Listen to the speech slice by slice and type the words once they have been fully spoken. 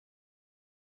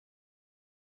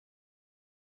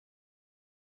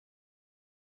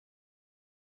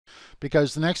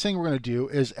because the next thing we're going to do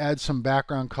is add some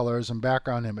background colors and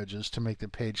background images to make the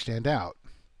page stand out.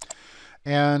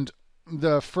 And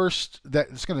the first,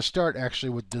 it's going to start actually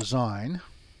with design.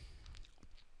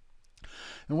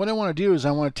 And what I want to do is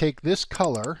I want to take this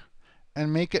color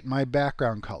and make it my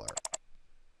background color.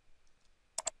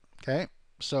 Okay,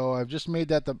 so I've just made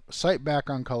that the site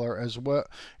background color as well.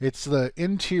 It's the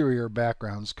interior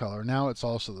backgrounds color. Now it's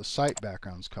also the site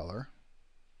backgrounds color.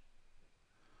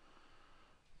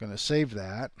 I'm going to save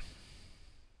that.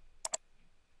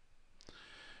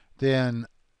 Then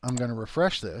I'm going to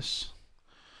refresh this.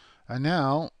 And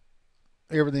now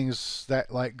everything's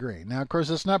that light green. Now, of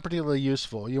course, it's not particularly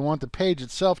useful. You want the page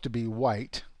itself to be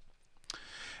white.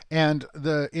 And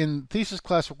in Thesis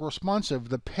Classic Responsive,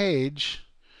 the page,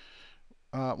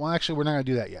 well, actually, we're not going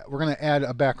to do that yet. We're going to add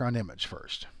a background image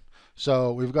first.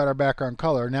 So we've got our background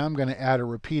color. Now I'm going to add a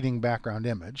repeating background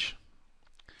image.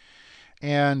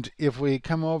 And if we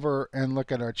come over and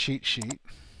look at our cheat sheet,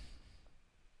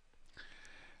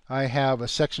 I have a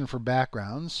section for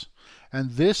backgrounds.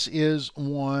 And this is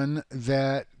one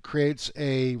that creates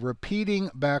a repeating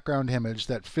background image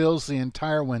that fills the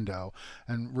entire window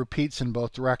and repeats in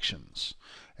both directions.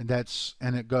 And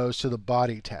it goes to the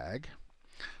body tag.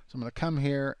 So I'm going to come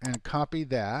here and copy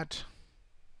that.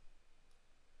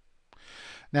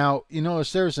 Now, you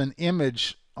notice there's an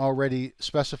image already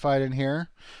specified in here.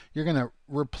 You're going to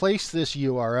replace this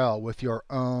URL with your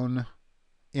own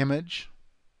image.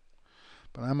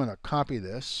 But I'm going to copy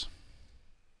this.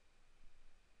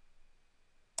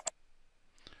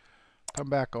 Come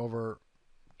back over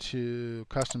to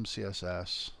custom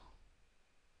CSS.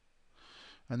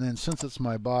 And then since it's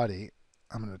my body,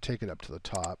 I'm going to take it up to the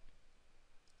top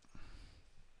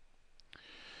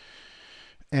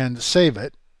and save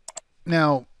it.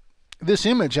 Now, this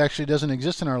image actually doesn't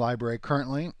exist in our library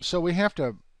currently, so we have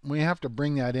to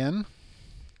bring that in.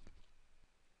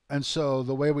 And so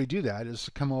the way we do that is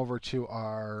to come over to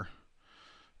our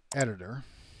editor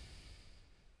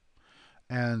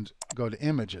and go to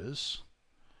Images,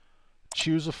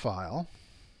 choose a file,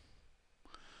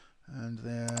 and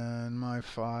then my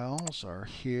files are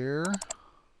here.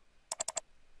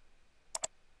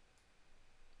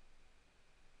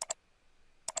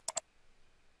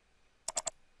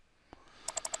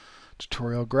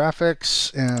 Tutorial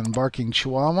graphics and barking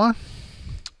chihuahua.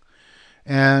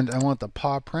 And I want the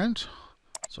paw print,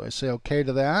 so I say OK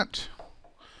to that.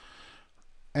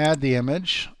 Add the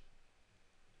image.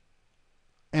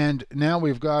 And now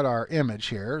we've got our image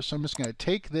here. So I'm just going to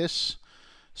take this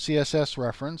CSS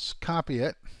reference, copy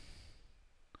it,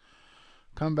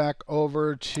 come back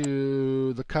over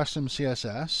to the custom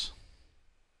CSS,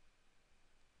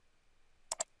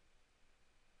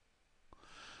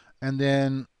 and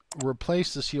then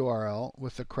replace this URL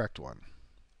with the correct one.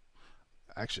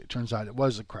 Actually, it turns out it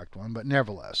was the correct one, but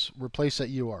nevertheless, replace that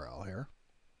URL here.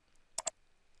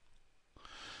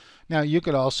 Now, you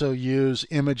could also use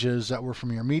images that were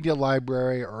from your media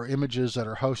library or images that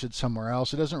are hosted somewhere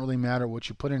else. It doesn't really matter what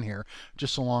you put in here,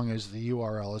 just so long as the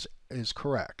URL is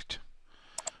correct.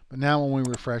 But now when we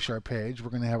refresh our page, we're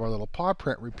going to have our little paw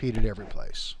print repeated every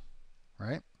place,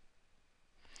 right?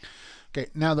 Okay,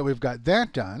 now that we've got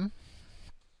that done,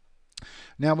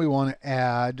 now we want to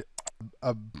add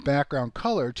a background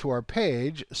color to our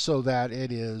page so that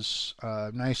it is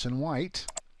nice and white.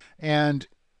 And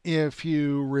if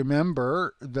you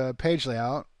remember the page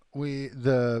layout,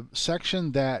 the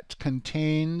section that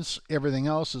contains everything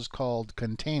else is called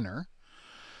container.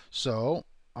 So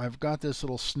I've got this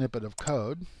little snippet of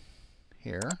code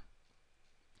here.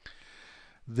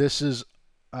 This is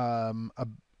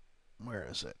where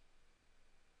is it?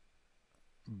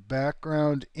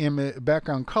 Background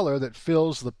color that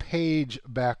fills the page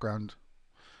background.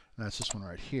 And that's this one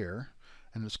right here.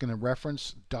 And it's going to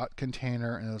reference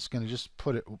 .container, and it's going to just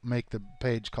make the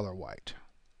page color white.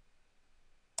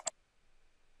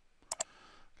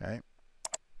 Okay.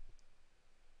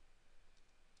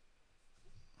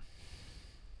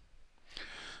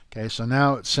 Okay, so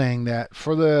now it's saying that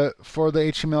for the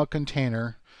HTML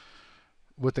container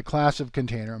with the class of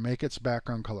container, make its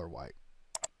background color white.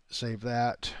 Save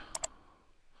that.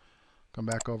 Come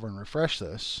back over and refresh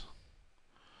this.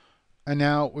 And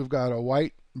now we've got a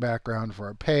white background for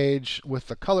our page with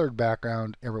the colored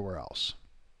background everywhere else.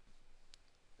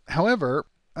 However,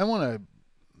 I want to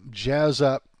jazz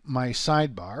up my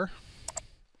sidebar.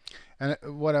 And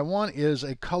what I want is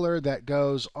a color that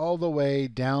goes all the way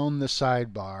down the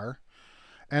sidebar.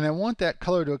 And I want that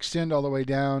color to extend all the way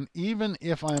down even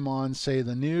if I'm on, say,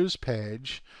 the news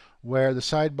page where the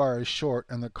sidebar is short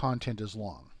and the content is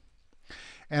long.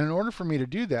 And in order for me to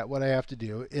do that, what I have to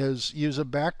do is use a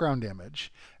background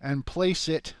image and place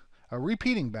it a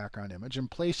repeating background image and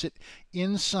place it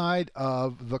inside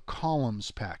of the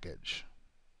columns package.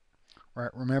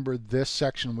 Right, remember this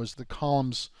section was the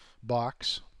columns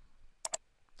box.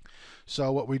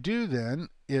 So what we do then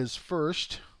is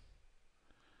first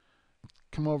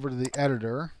come over to the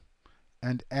editor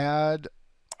and add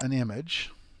an image.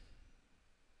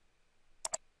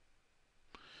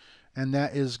 And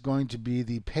that is going to be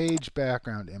the page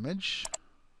background image.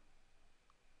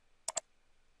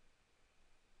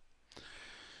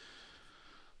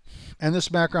 And this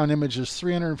background image is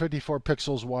 354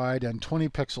 pixels wide and 20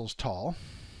 pixels tall.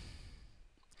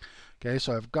 Okay,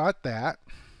 so I've got that.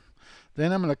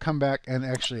 Then I'm going to come back and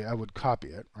actually I would copy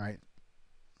it, right?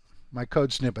 My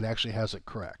code snippet actually has it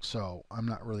correct, so I'm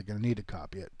not really going to need to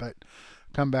copy it. But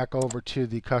come back over to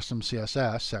the custom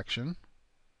CSS section.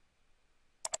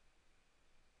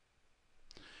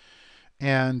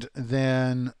 And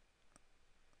then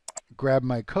grab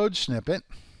my code snippet,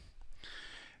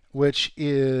 which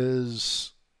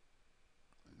is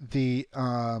the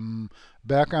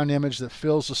background image that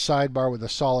fills the sidebar with a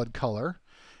solid color.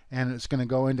 And it's going to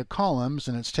go into columns,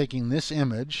 and it's taking this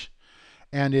image,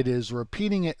 and it is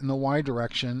repeating it in the Y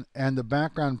direction, and the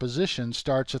background position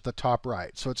starts at the top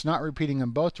right. So it's not repeating in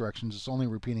both directions, it's only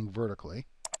repeating vertically.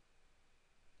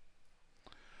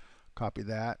 Copy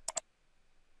that.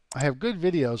 I have good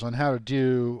videos on how to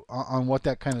do, on what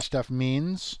that kind of stuff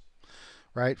means,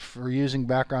 right, for using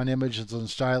background images and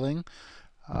styling.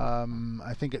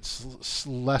 I think it's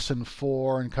lesson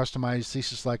 4 in Customize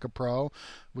Thesis Like a Pro,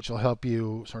 which will help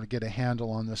you sort of get a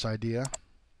handle on this idea.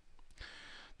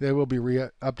 They will be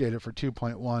updated for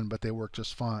 2.1, but they work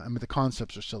just fine. I mean, the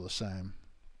concepts are still the same.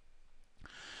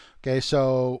 Okay,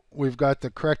 so we've got the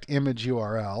correct image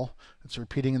URL. It's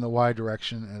repeating in the Y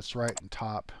direction, and it's right on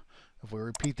top. If we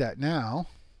repeat that now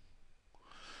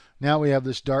we have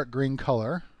this dark green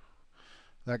color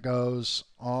that goes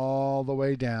all the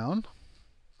way down.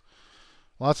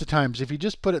 Lots of times, if you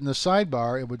just put it in the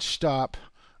sidebar, it would stop,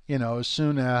 you know, as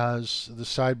soon as the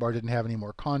sidebar didn't have any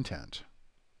more content.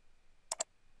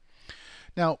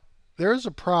 Now, there is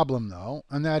a problem though,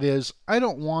 and that is I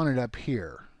don't want it up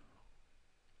here.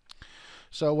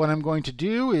 So what I'm going to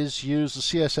do is use the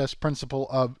CSS principle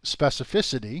of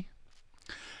specificity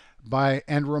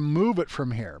and remove it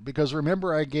from here, because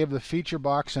remember I gave the feature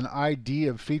box an ID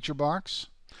of feature box.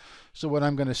 So what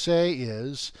I'm going to say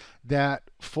is that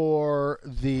for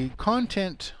the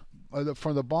content,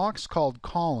 for the box called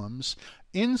columns,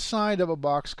 inside of a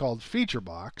box called feature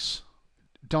box,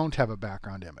 don't have a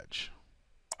background image.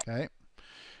 Okay,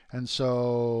 and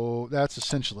so that's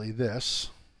essentially this.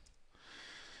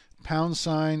 #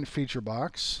 feature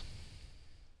box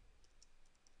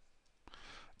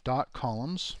dot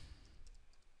columns.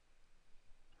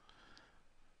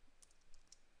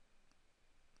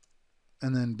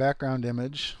 And then background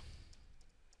image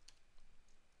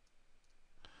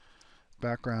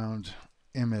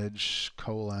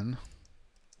colon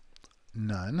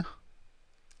none.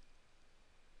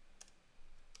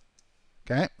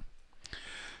 Okay,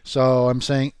 so I'm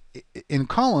saying in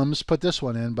columns put this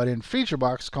one in, but in feature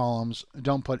box columns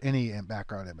don't put any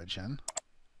background image in.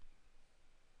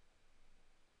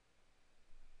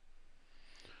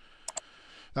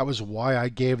 That was why I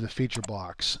gave the feature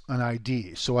box an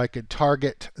ID, so I could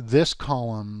target this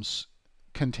columns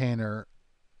container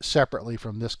separately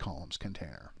from this columns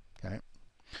container. Okay,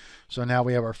 so now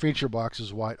we have our feature box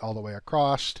is white all the way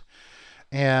across,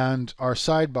 and our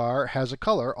sidebar has a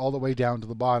color all the way down to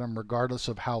the bottom, regardless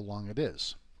of how long it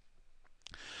is.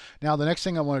 Now the next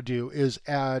thing I want to do is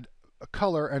add a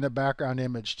color and a background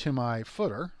image to my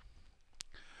footer.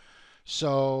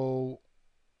 So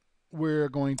we're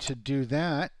going to do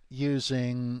that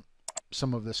using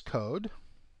some of this code.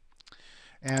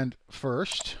 And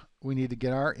first, we need to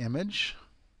get our image.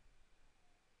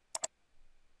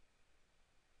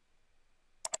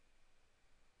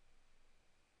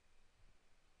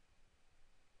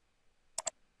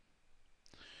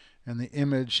 And the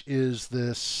image is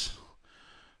this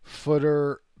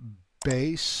footer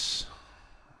base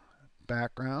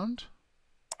background.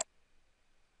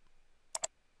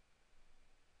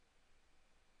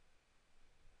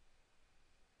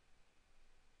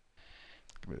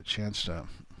 Give it a chance to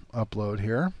upload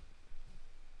here.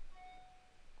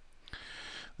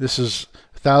 This is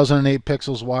 1008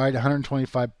 pixels wide,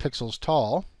 125 pixels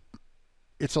tall.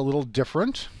 It's a little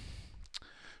different.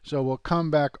 So we'll come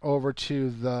back over to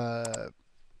the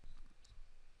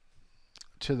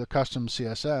custom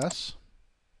CSS.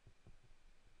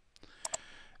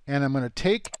 And I'm going to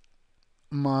take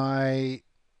my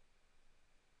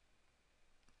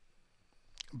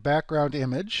background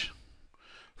image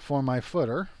for my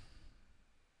footer.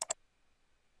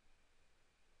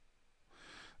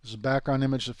 This is a background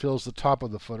image that fills the top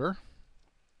of the footer.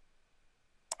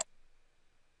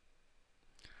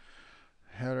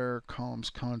 Header, columns,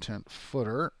 content,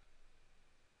 footer.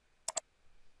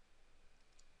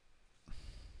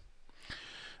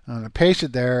 I'm going to paste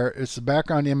it there. It's the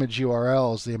background image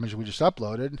URL is the image we just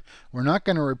uploaded. We're not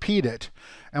going to repeat it,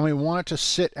 and we want it to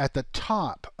sit at the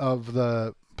top of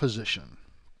the position.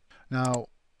 Now,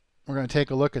 we're going to take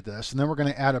a look at this, and then we're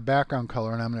going to add a background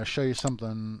color, and I'm going to show you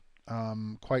something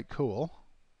quite cool.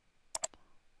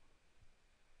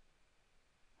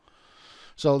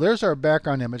 So there's our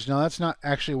background image. Now that's not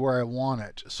actually where I want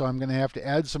it. So I'm going to have to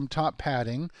add some top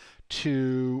padding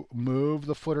to move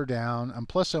the footer down. And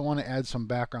plus I want to add some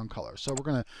background color. So we're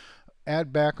going to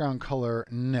add background color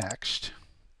next.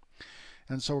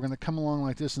 And so we're going to come along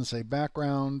like this and say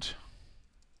background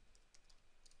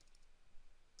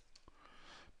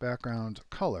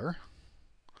color,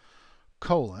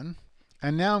 colon.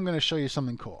 And now I'm going to show you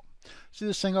something cool. See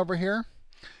this thing over here?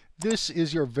 This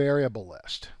is your variable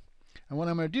list. And what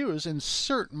I'm going to do is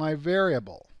insert my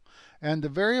variable. And the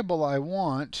variable I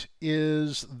want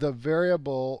is the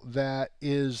variable that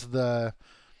is the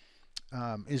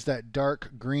that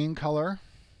dark green color.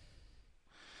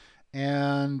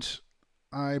 And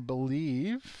I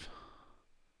believe,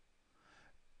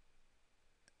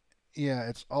 yeah,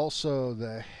 it's also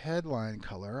the headline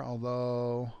color,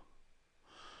 although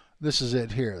this is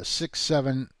it here,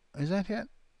 6.7, is that it?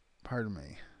 Pardon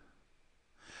me.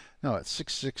 No, it's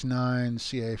 669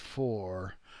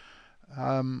 CA4.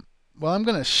 Well, I'm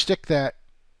going to stick that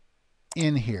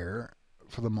in here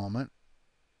for the moment,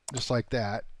 just like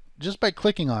that, just by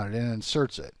clicking on it, and it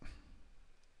inserts it.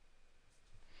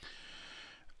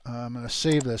 I'm going to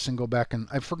save this and go back, and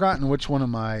I've forgotten which one of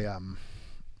my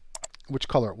which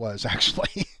color it was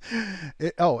actually.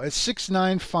 It's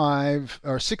 695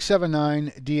 or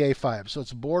 679 DA5. So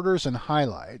it's borders and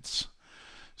highlights.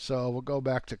 So we'll go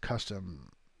back to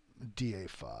custom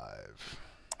DA5.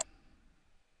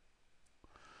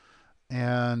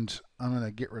 And I'm going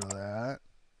to get rid of that.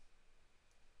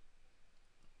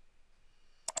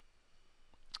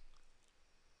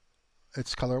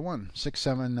 It's color 1,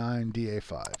 679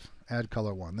 DA5. Add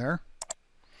color 1 there.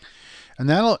 And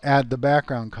that'll add the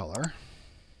background color.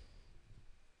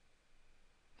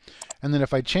 And then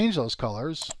if I change those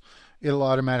colors, it'll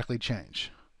automatically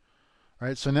change.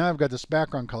 Right, so now I've got this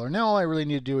background color. Now all I really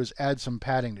need to do is add some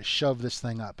padding to shove this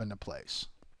thing up into place.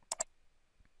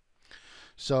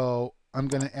 So I'm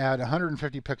going to add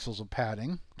 150 pixels of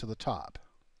padding to the top.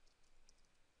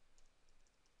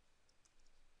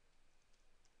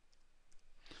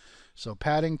 So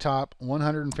padding top,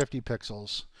 150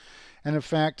 pixels. And in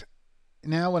fact,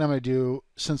 now what I'm going to do,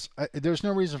 since there's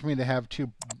no reason for me to have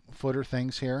two footer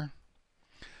things here,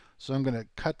 so I'm going to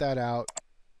cut that out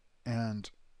and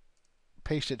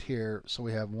paste it here so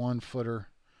we have one footer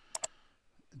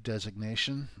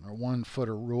designation, or one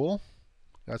footer rule.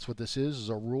 That's what this is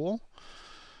a rule.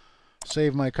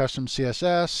 Save my custom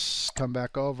CSS, come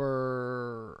back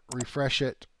over, refresh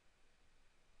it,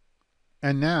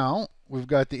 and now we've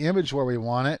got the image where we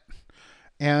want it.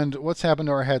 And what's happened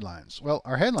to our headlines? Well,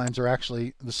 our headlines are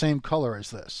actually the same color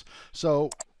as this. So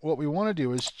what we want to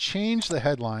do is change the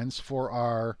headlines for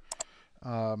our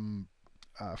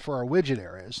widget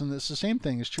areas. And it's the same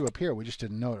thing is true up here. We just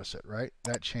didn't notice it, right?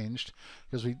 That changed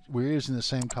because we're using the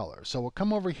same color. So we'll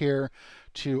come over here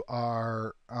to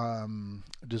our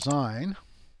design,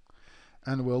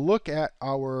 and we'll look at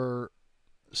our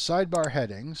sidebar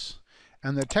headings.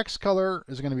 And the text color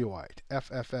is going to be white.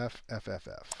 FFF.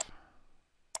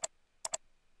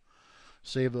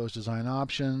 Save those design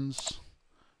options.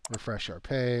 Refresh our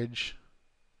page.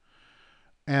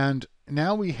 And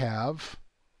now we have,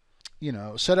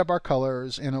 set up our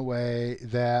colors in a way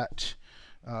that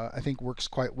I think works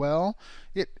quite well.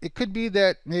 It could be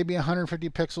that maybe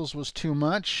 150 pixels was too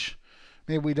much.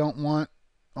 Maybe we don't want,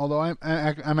 although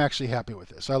I'm actually happy with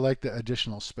this. I like the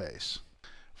additional space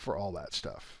for all that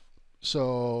stuff.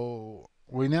 So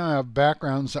we now have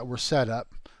backgrounds that were set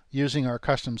up using our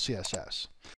custom CSS.